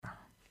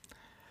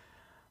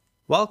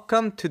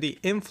Welcome to the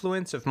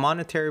Influence of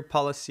Monetary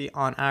Policy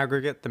on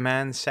Aggregate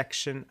Demand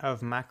section of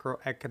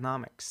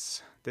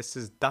Macroeconomics. This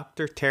is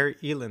Dr. Terry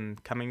Elan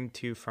coming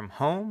to you from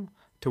home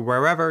to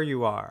wherever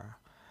you are.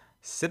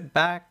 Sit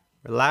back,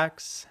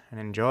 relax,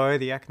 and enjoy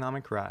the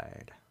economic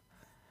ride.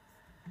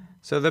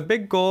 So the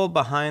big goal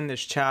behind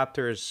this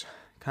chapter is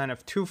kind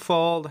of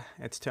twofold.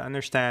 It's to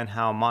understand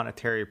how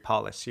monetary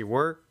policy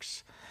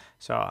works,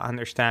 so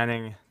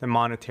understanding the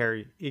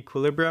monetary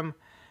equilibrium,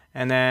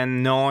 and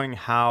then knowing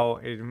how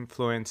it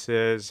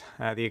influences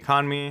the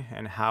economy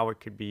and how it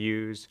could be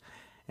used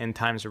in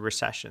times of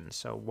recession.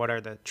 So what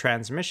are the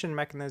transmission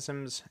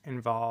mechanisms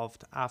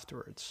involved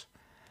afterwards?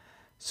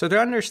 So to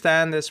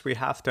understand this, we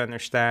have to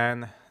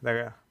understand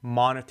the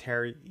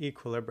monetary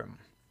equilibrium.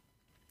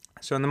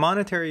 So in the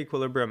monetary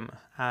equilibrium,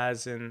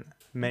 as in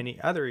many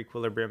other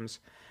equilibriums,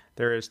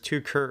 there is two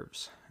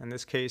curves. In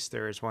this case,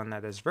 there is one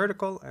that is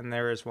vertical and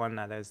there is one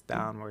that is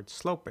downward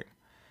sloping.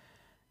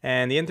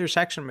 And the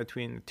intersection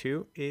between the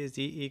two is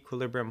the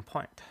equilibrium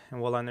point.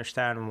 And we'll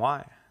understand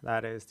why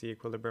that is the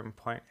equilibrium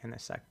point in a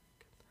second.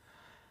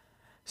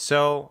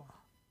 So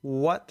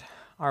what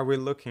are we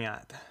looking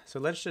at? So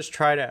let's just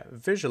try to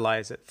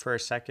visualize it for a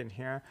second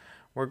here.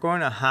 We're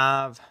going to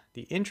have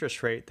the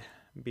interest rate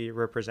be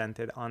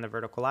represented on the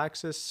vertical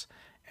axis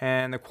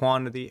and the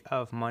quantity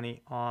of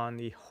money on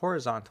the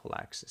horizontal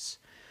axis.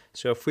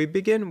 So if we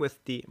begin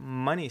with the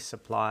money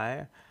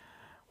supply,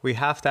 we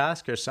have to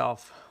ask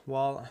ourselves,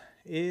 well,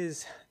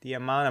 is the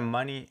amount of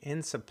money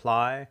in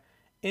supply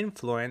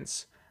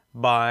influenced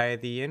by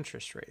the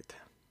interest rate?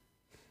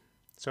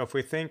 So if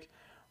we think,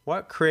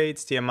 what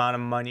creates the amount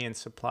of money in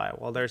supply?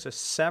 Well, there's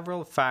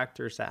several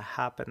factors that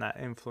happen that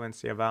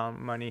influence the amount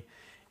of money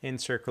in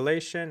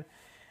circulation.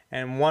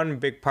 And one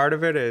big part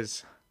of it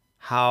is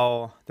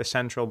how the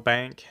central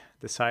bank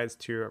decides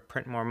to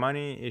print more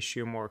money,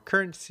 issue more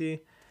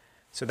currency.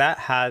 So that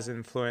has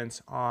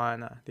influence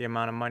on the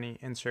amount of money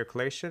in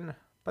circulation,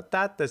 but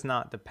that does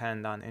not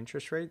depend on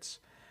interest rates.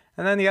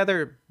 And then the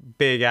other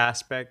big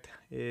aspect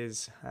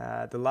is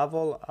the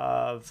level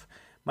of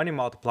money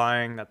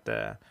multiplying that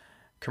the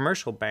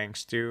commercial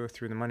banks do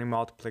through the money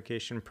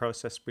multiplication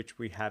process, which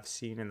we have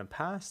seen in the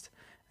past.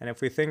 And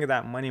if we think of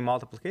that money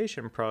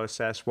multiplication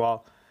process,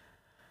 well,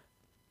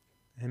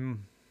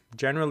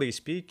 generally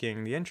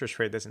speaking, the interest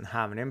rate doesn't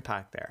have an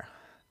impact there.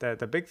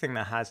 The big thing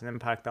that has an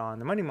impact on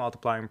the money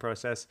multiplying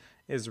process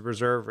is the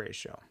reserve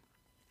ratio.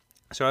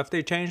 So if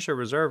they change the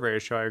reserve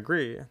ratio, I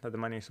agree that the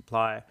money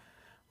supply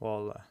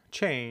will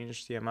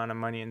change. The amount of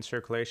money in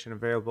circulation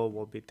available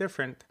will be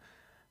different.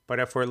 But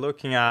if we're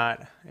looking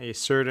at a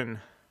certain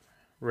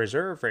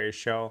reserve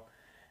ratio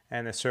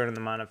and a certain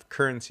amount of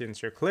currency in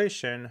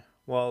circulation,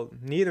 well,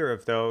 neither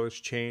of those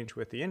change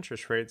with the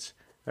interest rates.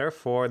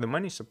 Therefore, the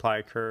money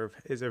supply curve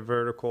is a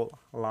vertical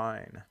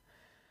line.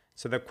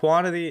 So the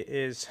quantity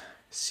is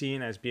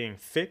seen as being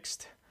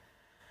fixed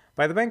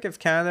by the Bank of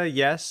Canada,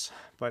 yes,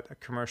 but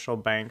commercial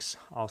banks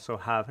also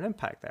have an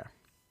impact there.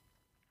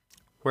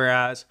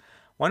 Whereas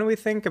when we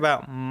think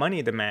about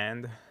money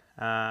demand,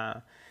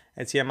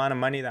 it's the amount of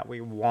money that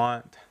we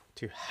want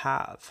to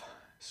have.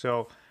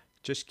 So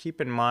just keep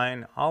in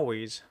mind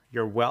always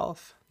your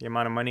wealth, the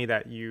amount of money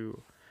that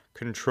you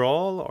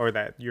control or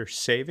that your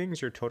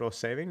savings, your total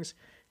savings,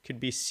 could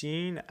be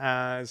seen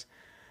as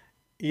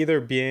either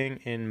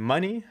being in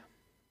money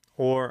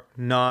or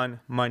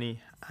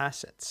non-money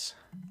assets.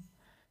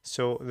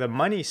 So the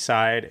money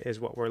side is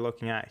what we're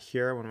looking at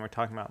here when we're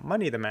talking about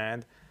money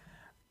demand,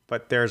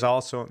 but there's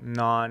also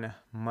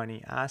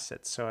non-money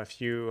assets. So if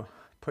you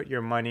put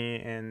your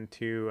money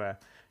into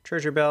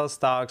treasury bills,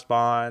 stocks,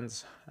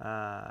 bonds,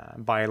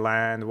 buy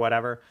land,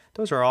 whatever,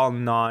 those are all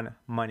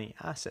non-money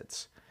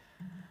assets.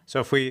 So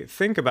if we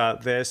think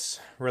about this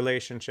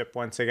relationship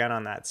once again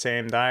on that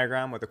same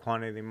diagram with the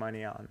quantity of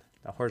money on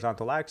the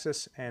horizontal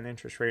axis and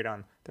interest rate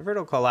on the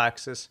vertical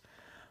axis,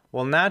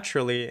 well,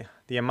 naturally,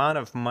 the amount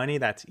of money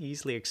that's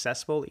easily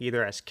accessible,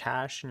 either as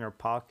cash in your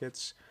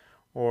pockets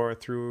or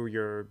through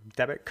your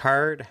debit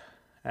card,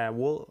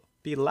 will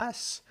be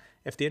less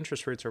if the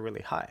interest rates are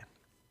really high.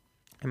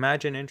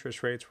 Imagine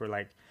interest rates were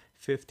like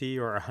 50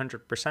 or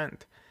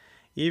 100%.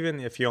 Even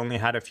if you only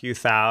had a few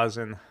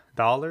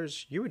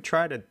 $1,000s, you would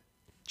try to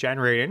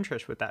generate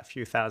interest with that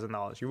few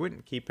 $1,000s. You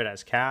wouldn't keep it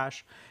as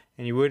cash,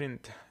 and you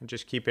wouldn't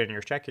just keep it in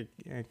your checking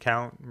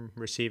account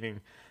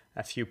receiving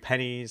a few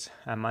pennies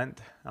a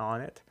month on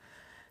it.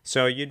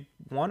 So you'd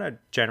want to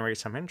generate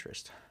some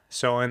interest.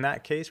 So in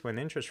that case, when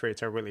interest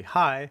rates are really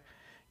high,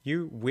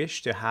 you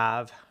wish to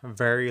have a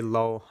very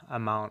low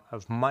amount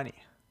of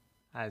money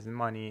as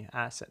money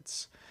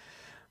assets.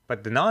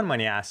 But the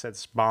non-money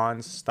assets,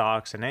 bonds,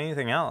 stocks, and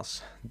anything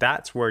else,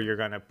 that's where you're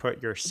going to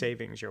put your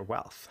savings, your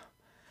wealth.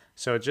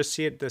 So just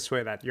see it this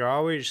way, that you're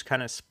always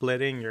kind of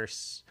splitting your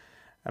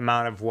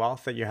amount of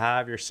wealth that you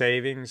have, your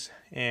savings,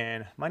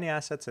 in money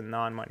assets and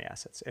non-money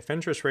assets. If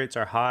interest rates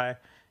are high,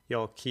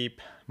 you'll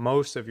keep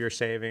most of your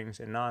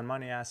savings in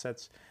non-money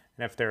assets.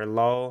 And if they're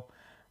low,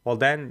 well,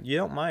 then you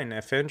don't mind.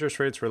 If interest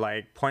rates were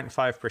like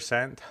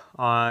 0.5%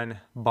 on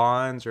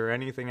bonds or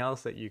anything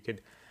else that you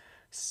could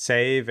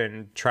save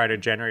and try to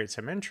generate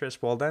some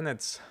interest, well, then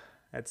it's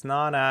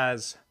not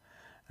as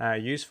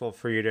useful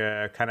for you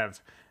to kind of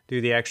do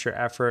the extra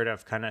effort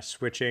of kind of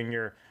switching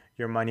your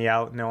money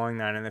out, knowing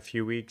that in a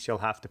few weeks you'll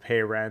have to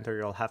pay rent or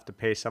you'll have to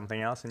pay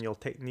something else, and you'll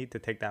need to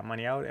take that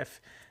money out.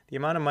 If the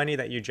amount of money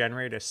that you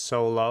generate is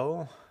so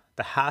low,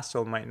 the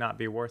hassle might not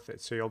be worth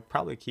it. So you'll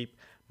probably keep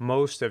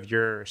most of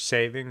your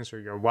savings or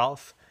your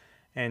wealth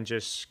and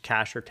just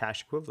cash or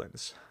cash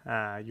equivalents.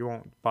 You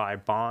won't buy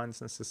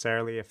bonds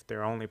necessarily if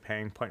they're only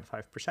paying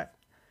 0.5%.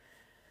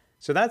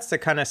 So that's the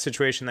kind of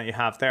situation that you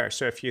have there.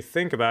 So if you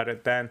think about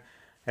it, then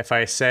if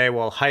I say,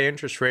 well, high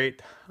interest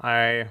rate,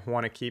 I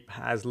want to keep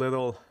as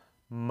little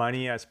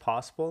money as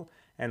possible,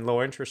 and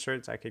low interest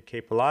rates, I could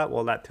keep a lot.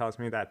 Well, that tells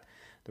me that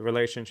the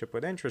relationship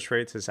with interest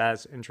rates is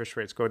as interest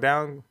rates go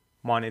down,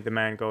 money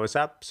demand goes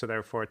up. So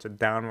therefore, it's a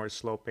downward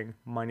sloping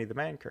money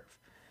demand curve.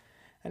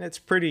 And it's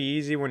pretty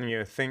easy when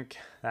you think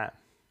that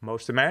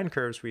most demand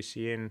curves we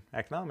see in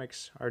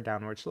economics are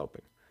downward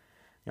sloping.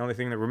 The only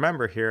thing to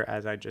remember here,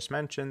 as I just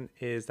mentioned,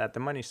 is that the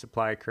money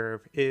supply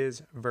curve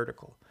is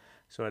vertical.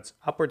 So it's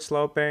upward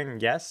sloping,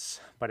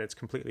 yes, but it's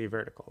completely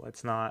vertical.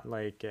 It's not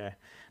like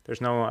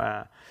there's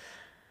no,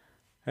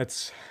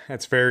 it's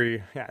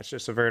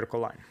just a vertical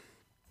line.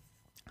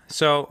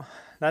 So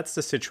that's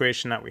the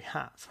situation that we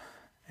have.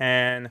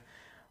 And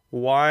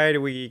why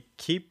do we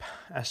keep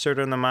a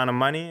certain amount of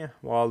money?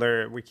 Well,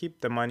 we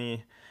keep the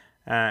money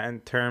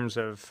in terms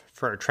of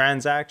for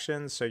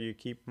transactions. So you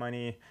keep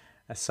money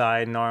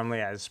aside normally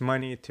as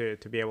money to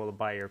be able to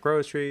buy your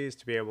groceries,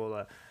 to be able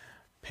to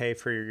pay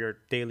for your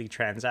daily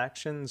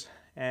transactions.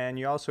 And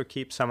you also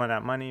keep some of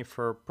that money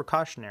for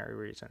precautionary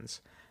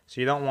reasons.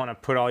 So you don't want to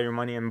put all your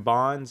money in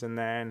bonds and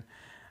then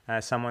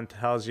someone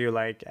tells you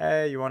like,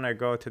 hey, you want to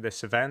go to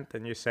this event?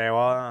 And you say,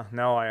 well,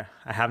 no, I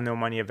have no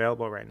money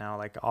available right now.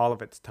 Like all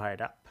of it's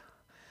tied up.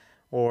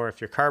 Or if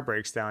your car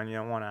breaks down, you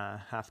don't want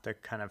to have to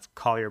kind of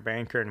call your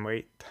banker and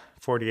wait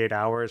 48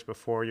 hours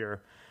before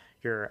your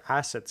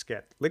assets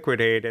get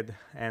liquidated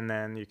and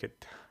then you could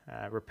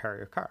repair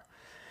your car.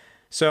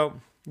 So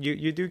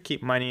you do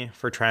keep money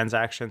for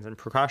transactions and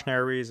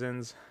precautionary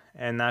reasons,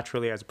 and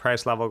naturally as the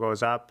price level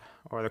goes up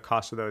or the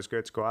cost of those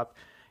goods go up,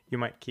 you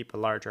might keep a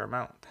larger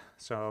amount.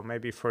 So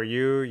maybe for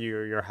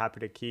you're happy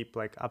to keep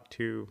like up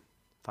to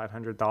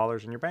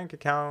 $500 in your bank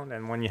account,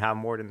 and when you have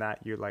more than that,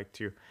 you like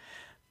to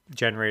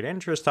generate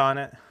interest on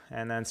it,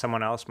 and then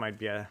someone else might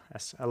be a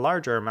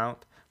larger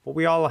amount. But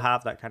we all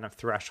have that kind of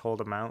threshold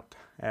amount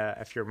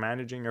if you're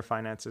managing your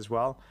finances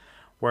well,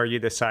 where you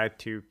decide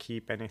to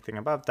keep anything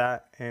above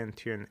that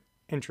into an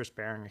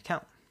interest-bearing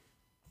account.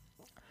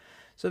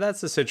 So that's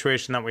the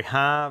situation that we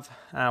have.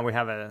 We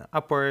have an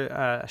upward,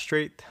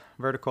 straight,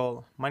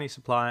 vertical money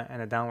supply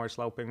and a downward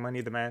sloping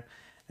money demand.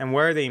 And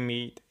where they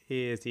meet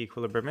is the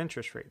equilibrium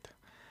interest rate.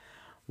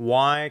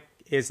 Why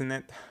isn't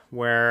it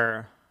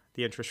where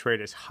the interest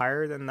rate is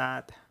higher than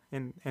that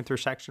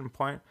intersection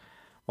point?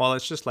 Well,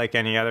 it's just like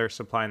any other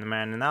supply and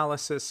demand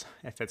analysis.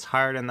 If it's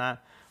higher than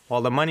that,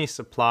 well, the money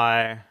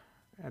supply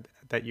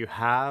that you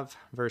have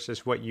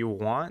versus what you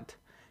want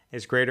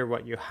is greater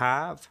what you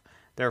have.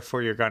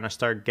 Therefore, you're going to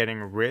start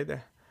getting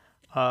rid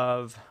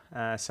of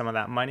some of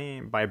that money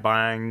by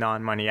buying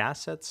non-money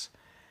assets.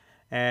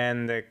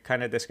 And the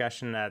kind of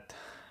discussion that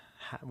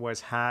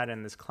was had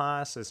in this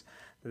class is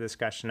the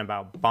discussion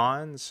about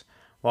bonds.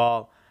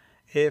 Well,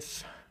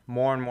 if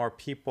more and more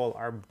people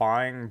are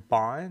buying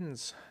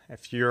bonds,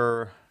 if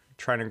you're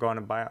trying to go on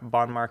a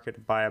bond market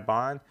to buy a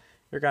bond,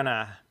 you're going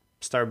to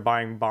start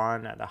buying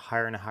bond at a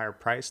higher and a higher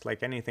price.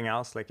 Like anything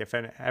else, like if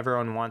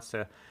everyone wants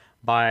to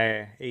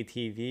buy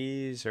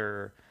ATVs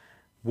or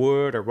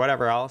wood or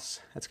whatever else,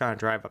 it's going to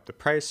drive up the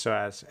price. So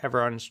as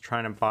everyone's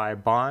trying to buy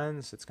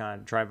bonds, it's going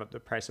to drive up the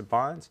price of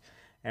bonds.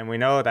 And we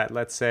know that,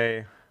 let's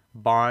say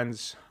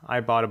bonds, I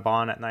bought a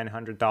bond at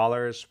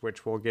 $900,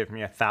 which will give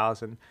me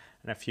 $1,000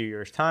 in a few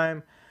years'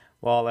 time.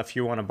 Well, if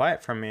you want to buy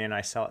it from me and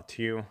I sell it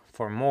to you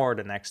for more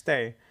the next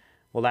day,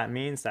 well, that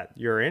means that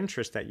your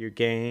interest that you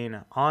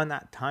gain on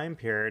that time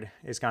period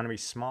is going to be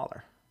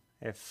smaller.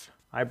 If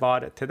I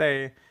bought it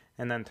today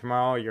and then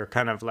tomorrow you're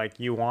kind of like,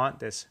 you want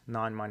this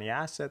non-money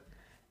asset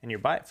and you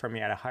buy it from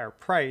me at a higher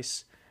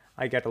price,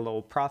 I get a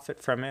little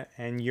profit from it,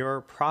 and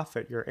your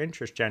profit, your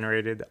interest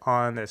generated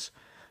on this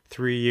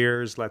 3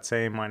 years, let's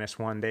say minus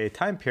 1 day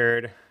time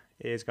period,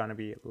 is going to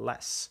be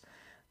less.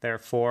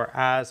 Therefore,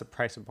 as the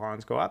price of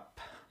bonds go up,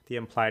 the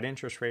implied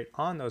interest rate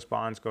on those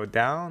bonds go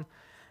down,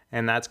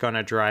 and that's going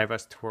to drive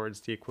us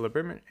towards the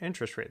equilibrium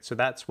interest rate. So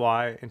that's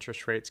why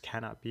interest rates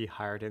cannot be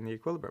higher than the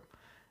equilibrium.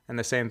 And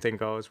the same thing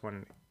goes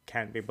when it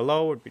can't be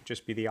below, it would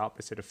just be the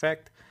opposite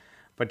effect.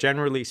 But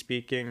generally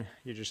speaking,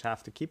 you just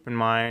have to keep in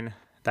mind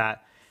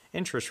that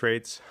interest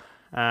rates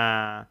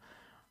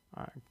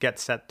get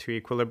set to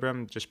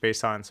equilibrium just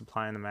based on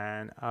supply and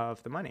demand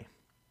of the money.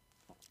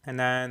 And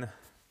then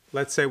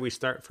let's say we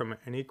start from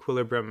an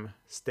equilibrium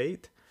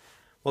state.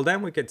 Well,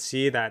 then we could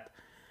see that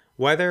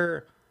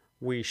whether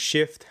we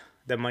shift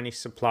the money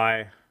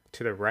supply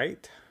to the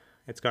right,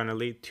 it's going to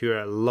lead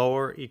to a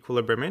lower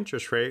equilibrium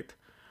interest rate,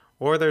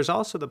 Or there's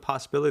also the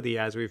possibility,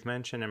 as we've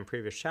mentioned in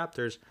previous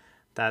chapters,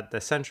 that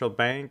the central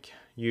bank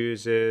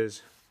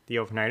uses the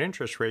overnight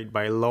interest rate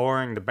by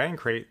lowering the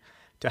bank rate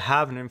to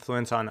have an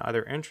influence on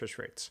other interest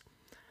rates.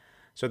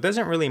 So it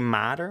doesn't really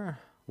matter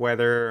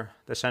whether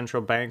the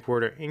central bank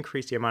were to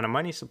increase the amount of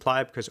money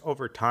supply, because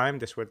over time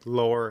this would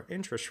lower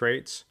interest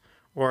rates,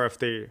 or if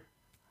they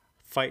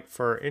fight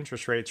for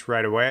interest rates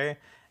right away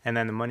and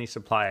then the money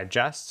supply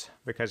adjusts,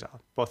 because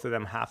both of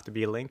them have to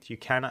be linked. You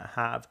cannot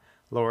have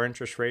lower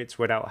interest rates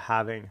without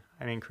having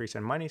an increase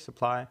in money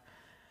supply.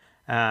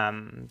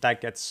 That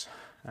gets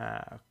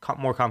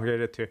more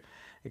complicated to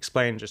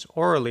explain just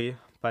orally,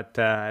 but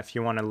if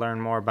you want to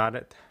learn more about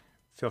it,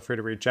 feel free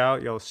to reach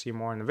out. You'll see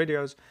more in the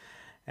videos,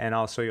 and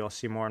also you'll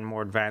see more and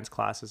more advanced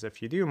classes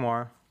if you do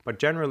more. But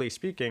generally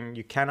speaking,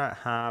 you cannot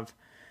have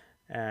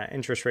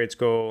interest rates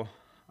go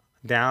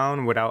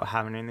down without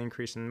having an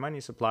increase in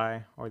money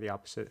supply, or the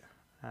opposite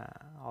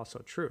also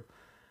true.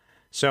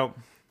 So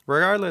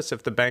regardless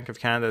if the Bank of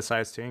Canada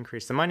decides to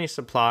increase the money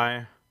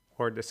supply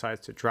or decides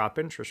to drop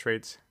interest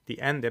rates,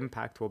 the end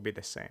impact will be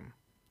the same.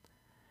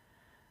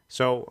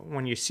 So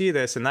when you see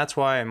this, and that's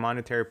why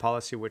monetary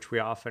policy, which we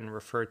often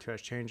refer to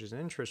as changes in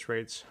interest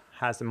rates,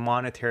 has the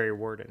monetary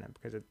word in it,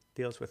 because it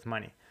deals with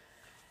money.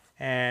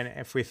 And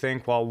if we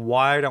think, well,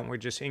 why don't we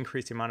just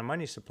increase the amount of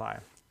money supply?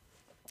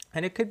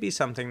 And it could be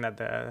something that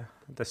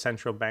the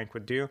central bank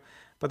would do,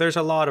 but there's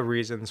a lot of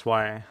reasons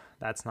why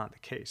that's not the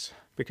case.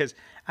 Because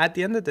at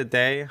the end of the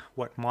day,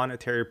 what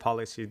monetary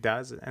policy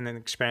does, and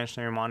an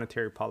expansionary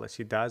monetary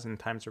policy does in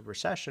times of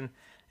recession,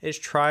 is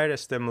try to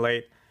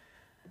stimulate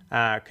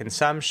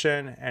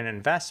consumption and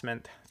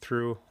investment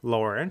through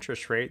lower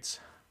interest rates.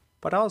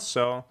 But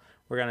also,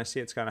 we're going to see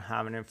it's going to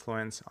have an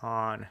influence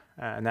on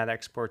net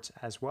exports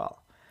as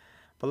well.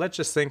 But let's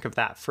just think of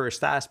that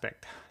first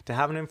aspect. To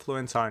have an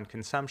influence on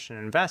consumption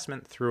and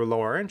investment through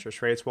lower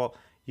interest rates, well,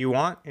 you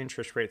want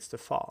interest rates to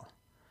fall.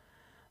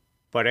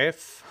 But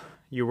if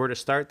you were to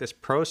start this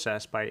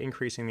process by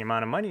increasing the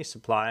amount of money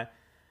supply,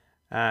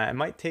 it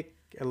might take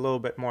a little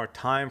bit more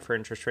time for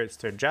interest rates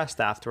to adjust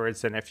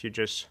afterwards than if you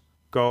just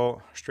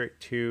go straight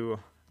to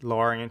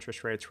lowering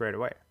interest rates right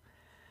away.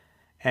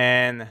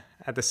 And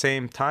at the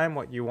same time,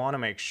 what you want to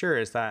make sure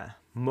is that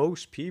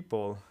most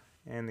people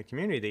in the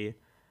community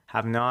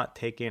have not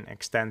taken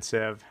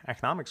extensive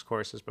economics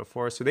courses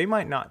before, so they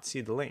might not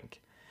see the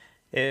link.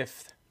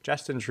 If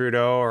Justin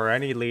Trudeau or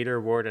any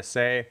leader were to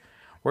say,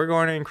 we're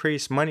going to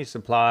increase money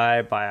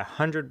supply by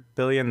 $100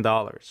 billion,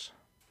 what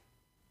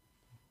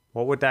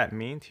would that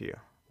mean to you?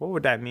 What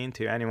would that mean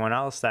to anyone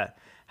else that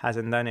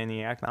hasn't done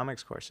any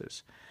economics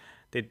courses?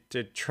 They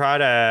try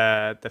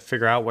to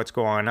figure out what's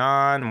going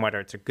on,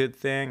 whether it's a good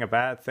thing, a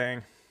bad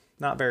thing,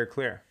 not very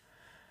clear.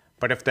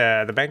 But if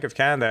the Bank of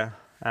Canada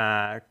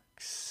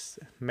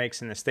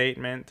makes in a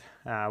statement,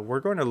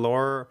 we're going to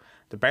lower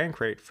the bank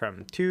rate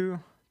from 2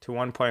 to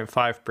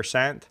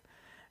 1.5%,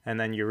 and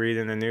then you read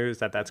in the news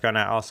that that's going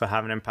to also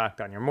have an impact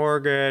on your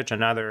mortgage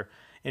and other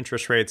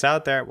interest rates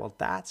out there, well,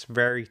 that's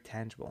very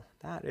tangible.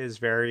 That is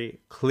very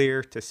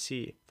clear to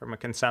see from a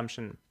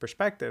consumption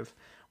perspective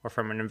or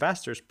from an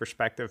investor's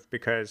perspective,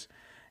 because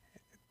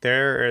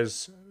there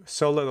is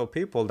so little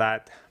people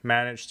that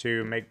manage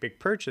to make big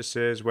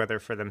purchases, whether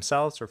for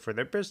themselves or for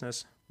their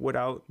business,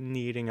 without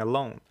needing a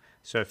loan.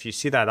 So if you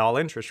see that all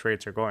interest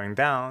rates are going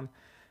down,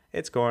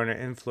 it's going to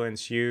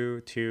influence you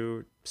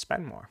to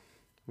spend more,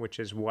 which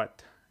is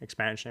what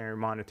expansionary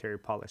monetary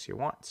policy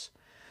wants.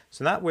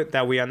 So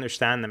that we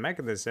understand the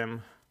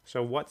mechanism.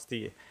 So what's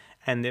the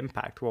end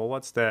impact? Well,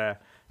 what's the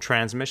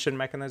transmission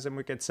mechanism,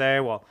 we could say?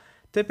 Well,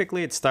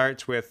 typically it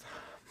starts with,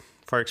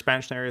 for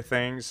expansionary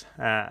things,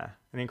 an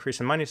increase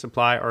in money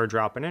supply or a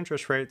drop in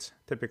interest rates.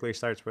 Typically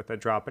starts with a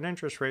drop in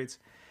interest rates.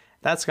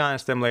 That's going to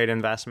stimulate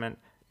investment.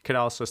 Could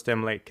also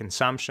stimulate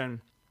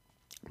consumption,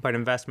 but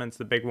investment's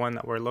the big one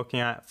that we're looking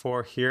at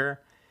for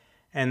here.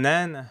 And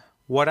then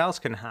what else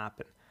can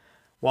happen?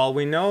 Well,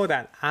 we know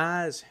that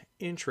as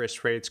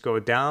interest rates go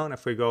down,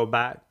 if we go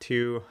back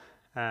to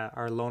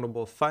our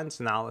loanable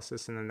funds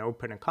analysis in an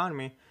open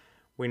economy,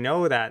 we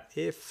know that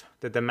if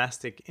the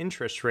domestic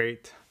interest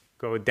rate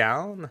go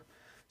down,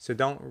 so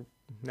don't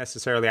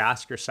necessarily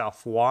ask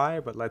yourself why,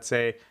 but let's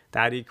say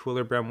that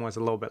equilibrium was a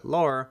little bit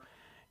lower,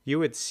 you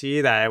would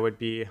see that it would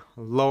be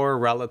lower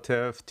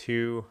relative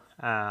to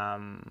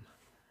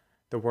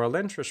the world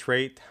interest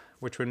rate,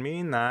 which would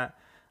mean that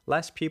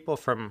less people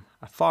from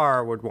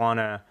afar would want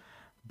to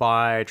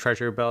buy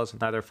treasury bills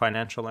and other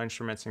financial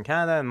instruments in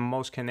Canada, and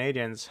most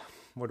Canadians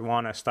would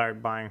want to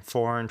start buying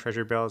foreign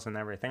treasury bills and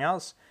everything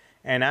else.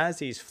 And as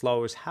these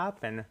flows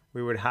happen,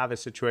 we would have a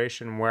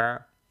situation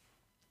where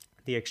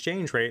the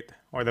exchange rate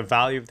or the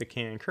value of the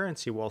Canadian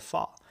currency will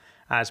fall.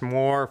 As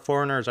more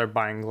foreigners are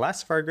buying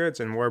less of our goods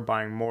and we're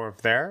buying more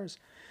of theirs,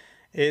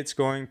 it's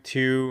going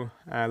to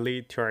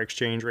lead to our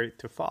exchange rate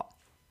to fall,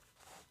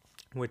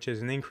 which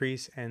is an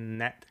increase in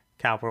net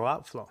capital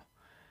outflow.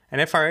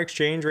 And if our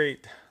exchange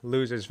rate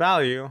loses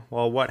value,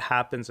 well, what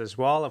happens as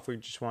well, if we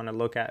just want to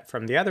look at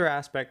from the other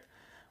aspect,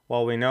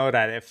 well, we know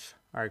that if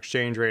our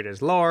exchange rate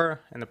is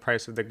lower and the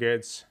price of the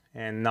goods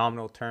in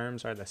nominal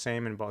terms are the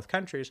same in both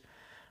countries,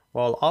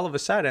 well, all of a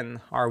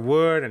sudden, our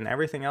wood and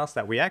everything else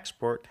that we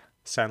export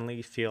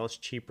suddenly feels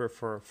cheaper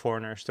for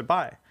foreigners to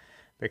buy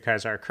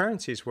because our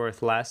currency is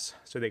worth less,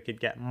 so they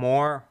could get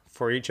more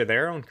for each of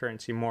their own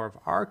currency, more of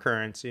our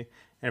currency.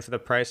 And if the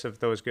price of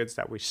those goods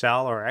that we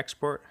sell or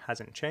export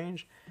hasn't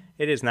changed,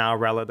 it is now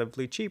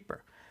relatively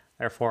cheaper.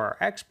 Therefore, our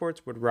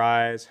exports would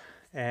rise,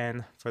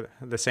 and for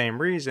the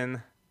same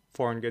reason,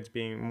 foreign goods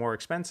being more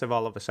expensive,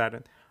 all of a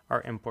sudden,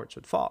 our imports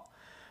would fall,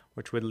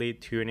 which would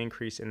lead to an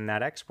increase in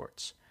net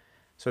exports.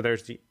 So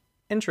there's the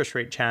interest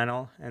rate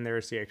channel and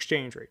there's the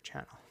exchange rate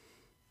channel.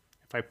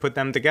 If I put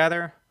them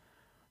together,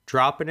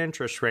 drop in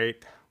interest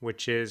rate,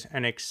 which is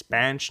an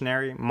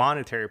expansionary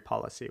monetary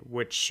policy,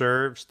 which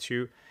serves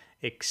to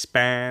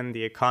expand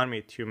the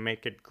economy to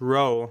make it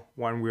grow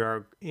when we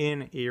are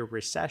in a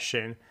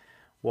recession,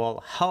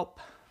 will help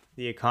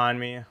the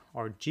economy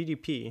or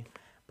GDP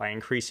by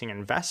increasing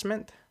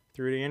investment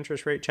through the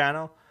interest rate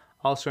channel,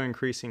 also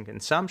increasing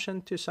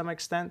consumption to some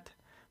extent,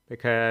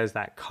 because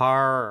that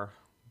car or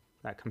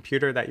that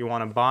computer that you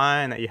want to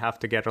buy and that you have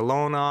to get a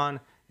loan on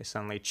is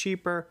suddenly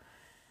cheaper.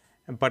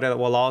 But it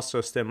will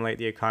also stimulate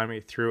the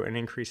economy through an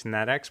increase in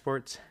net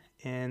exports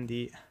in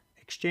the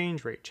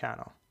exchange rate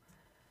channel.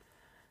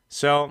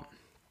 So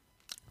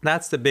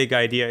that's the big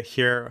idea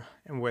here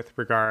with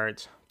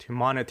regards to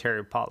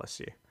monetary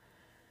policy.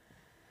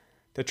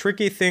 The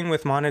tricky thing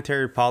with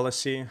monetary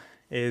policy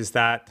is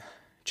that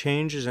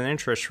changes in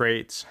interest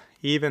rates,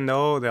 even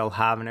though they'll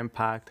have an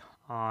impact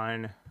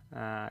on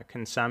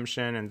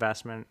consumption,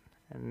 investment,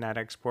 and net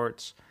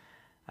exports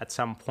at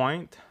some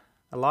point,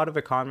 a lot of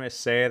economists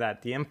say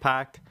that the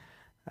impact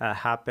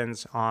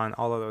happens on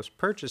all of those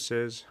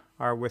purchases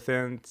are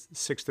within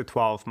 6 to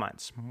 12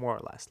 months, more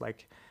or less,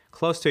 like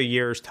close to a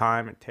year's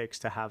time it takes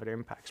to have an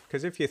impact.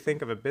 Because if you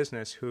think of a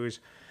business who's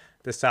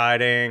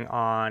deciding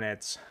on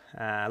its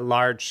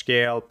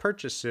large-scale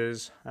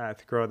purchases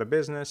to grow the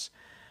business,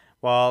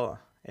 well,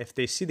 if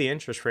they see the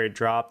interest rate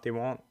drop, they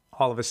won't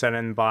all of a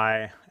sudden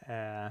buy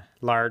a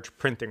large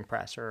printing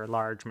press or a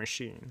large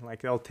machine.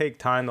 Like, it'll take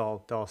time.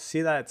 They'll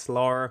see that it's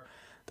lower.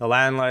 They'll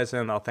analyze it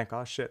and they'll think,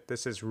 oh shit,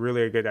 this is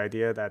really a good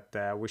idea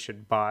that we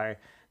should buy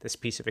this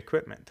piece of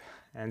equipment.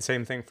 And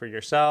same thing for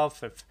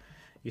yourself. If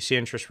you see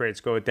interest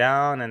rates go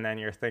down and then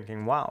you're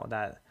thinking, wow,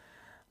 that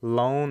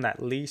loan,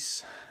 that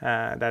lease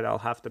that I'll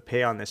have to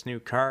pay on this new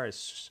car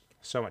is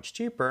so much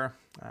cheaper,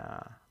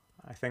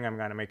 I think I'm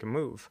going to make a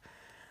move.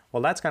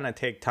 Well, that's going to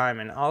take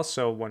time. And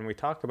also, when we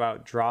talk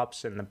about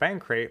drops in the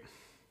bank rate,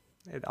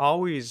 it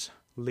always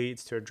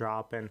leads to a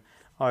drop in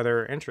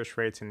other interest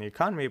rates in the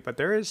economy, but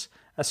there is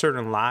a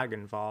certain lag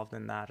involved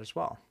in that as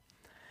well.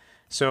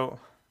 So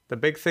the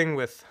big thing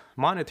with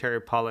monetary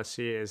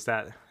policy is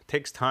that it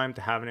takes time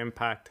to have an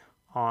impact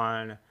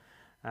on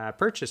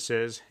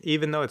purchases,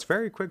 even though it's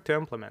very quick to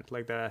implement.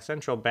 Like, the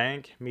central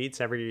bank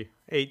meets every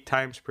 8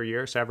 times per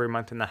year, so every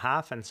month and a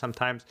half. And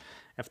sometimes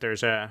if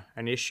there's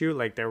an issue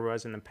like there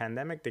was in the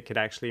pandemic, they could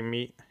actually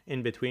meet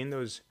in between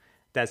those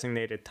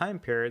designated time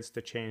periods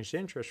to change the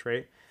interest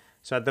rate.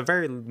 So at the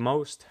very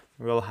most,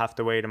 we'll have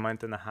to wait a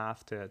month and a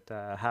half to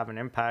have an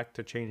impact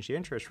to change the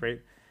interest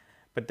rate.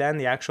 But then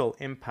the actual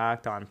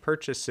impact on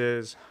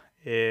purchases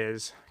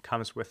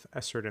comes with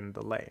a certain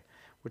delay,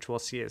 which we'll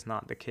see is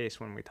not the case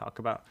when we talk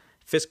about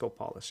fiscal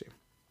policy.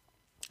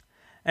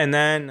 And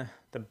then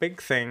the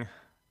big thing,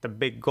 the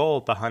big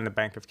goal behind the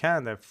Bank of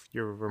Canada, if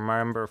you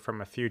remember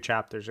from a few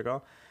chapters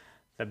ago,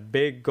 the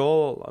big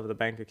goal of the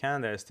Bank of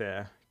Canada is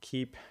to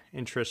keep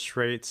interest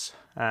rates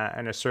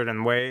in a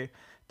certain way,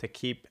 to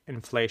keep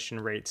inflation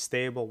rates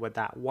stable with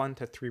that 1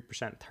 to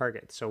 3%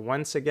 target. So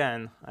once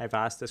again, I've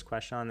asked this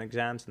question on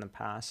exams in the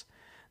past.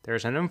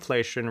 There's an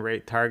inflation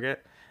rate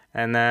target,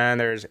 and then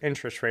there's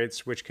interest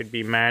rates, which could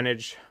be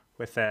managed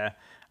with an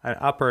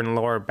upper and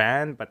lower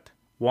band, but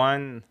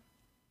one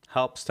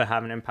helps to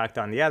have an impact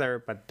on the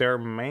other. But their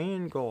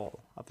main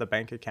goal of the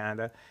Bank of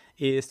Canada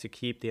is to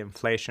keep the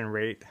inflation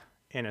rate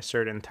in a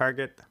certain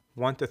target,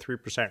 1 to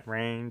 3%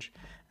 range,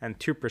 and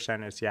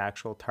 2% is the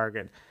actual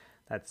target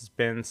that's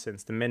been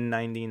since the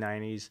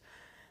mid-1990s.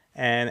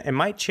 And it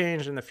might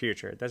change in the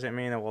future. It doesn't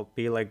mean it will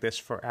be like this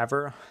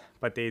forever,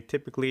 but they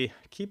typically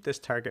keep this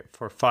target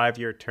for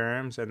 5-year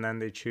terms, and then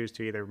they choose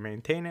to either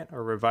maintain it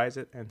or revise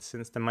it. And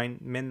since the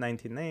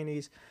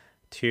mid-1990s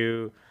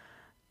to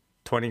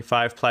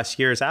 25 plus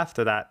years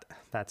after that,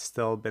 that's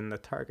still been the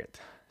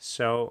target.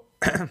 So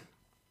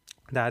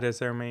that is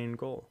their main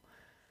goal.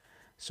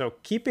 So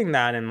keeping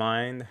that in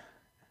mind,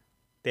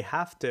 they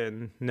have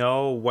to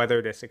know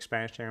whether this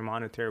expansionary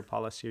monetary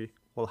policy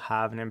will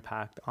have an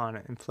impact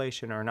on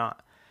inflation or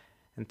not.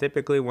 And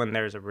typically when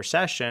there's a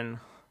recession,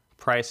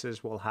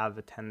 prices will have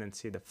a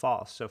tendency to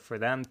fall. So for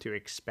them to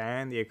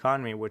expand the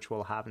economy, which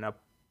will have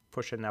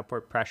push an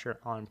upward pressure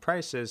on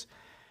prices,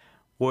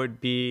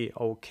 would be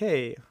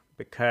okay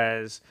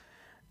because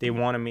they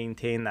want to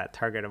maintain that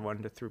target of 1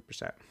 to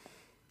 3%.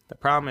 The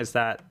problem is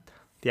that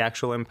the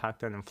actual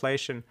impact on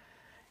inflation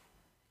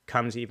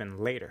comes even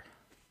later.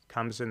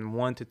 Comes in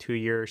 1 to 2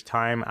 years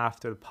time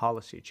after the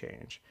policy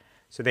change.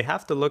 So they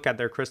have to look at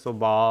their crystal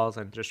balls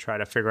and just try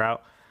to figure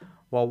out,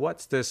 well,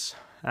 what's this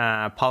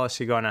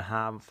policy going to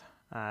have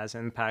as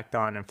impact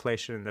on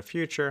inflation in the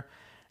future,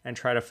 and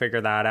try to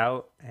figure that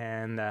out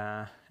and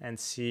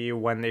see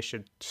when they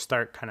should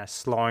start kind of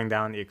slowing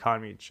down the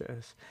economy.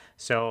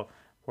 So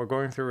we're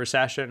going through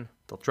recession,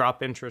 they'll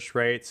drop interest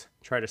rates,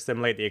 try to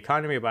stimulate the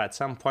economy, but at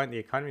some point the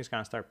economy is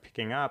going to start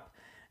picking up,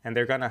 and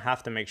they're going to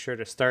have to make sure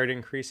to start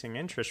increasing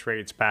interest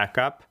rates back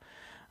up.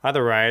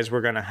 Otherwise,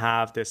 we're going to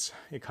have this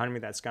economy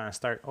that's going to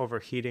start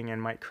overheating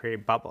and might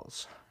create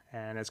bubbles.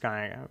 And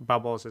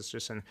bubbles is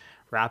just a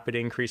rapid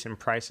increase in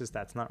prices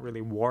that's not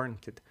really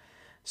warranted.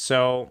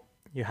 So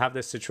you have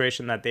this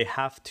situation that they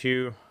have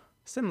to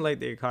stimulate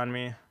the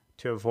economy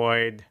to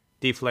avoid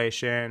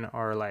deflation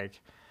or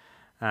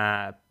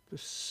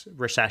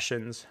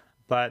recessions.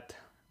 But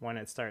when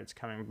it starts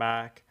coming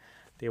back,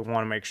 they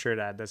want to make sure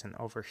that it doesn't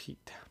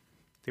overheat.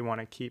 They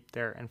want to keep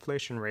their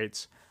inflation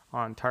rates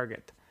on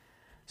target.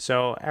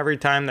 So every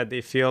time that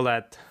they feel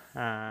that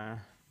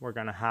we're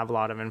going to have a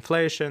lot of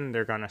inflation,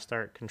 they're going to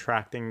start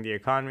contracting the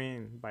economy.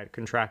 And by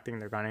contracting,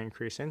 they're going to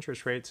increase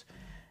interest rates.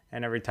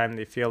 And every time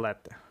they feel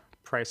that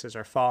prices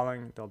are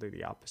falling, they'll do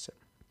the opposite.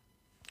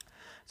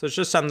 So it's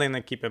just something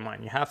to keep in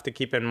mind. You have to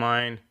keep in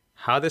mind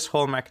how this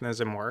whole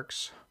mechanism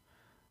works.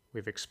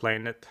 We've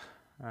explained it.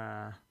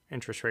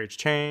 Interest rates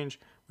change,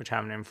 which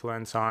have an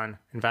influence on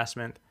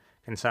investment,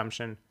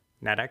 consumption,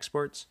 net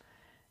exports.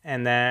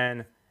 And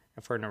then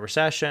if we're in a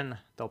recession,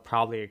 they'll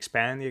probably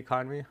expand the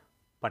economy.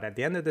 But at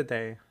the end of the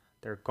day,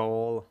 their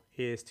goal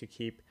is to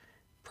keep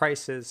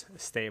prices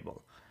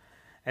stable.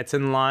 It's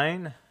in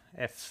line.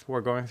 If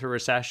we're going through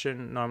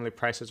recession, normally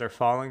prices are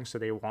falling, so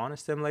they want to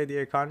stimulate the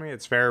economy.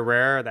 It's very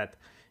rare that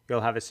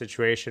you'll have a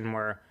situation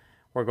where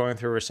we're going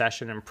through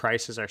recession and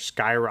prices are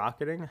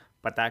skyrocketing,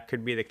 but that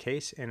could be the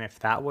case. And if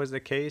that was the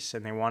case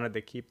and they wanted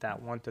to keep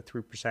that 1 to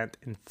 3%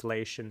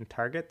 inflation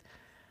target,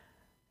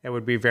 it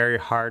would be very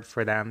hard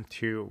for them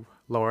to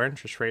lower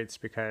interest rates,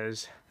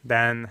 because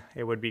then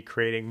it would be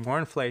creating more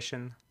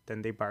inflation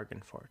than they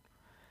bargained for.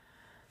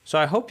 So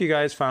I hope you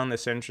guys found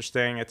this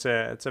interesting. It's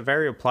a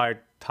very applied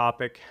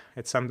topic.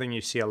 It's something you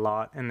see a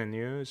lot in the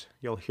news.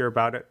 You'll hear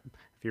about it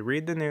if you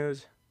read the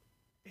news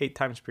 8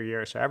 times per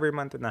year. So every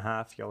month and a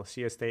half, you'll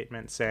see a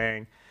statement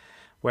saying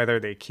whether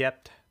they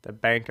kept the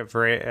Bank of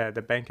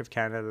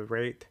Canada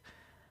rate,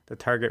 the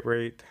target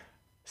rate,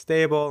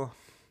 stable,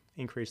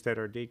 increased it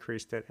or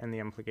decreased it, and the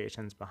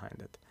implications behind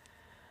it.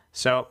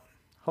 So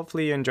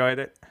hopefully you enjoyed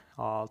it.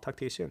 I'll talk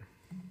to you soon.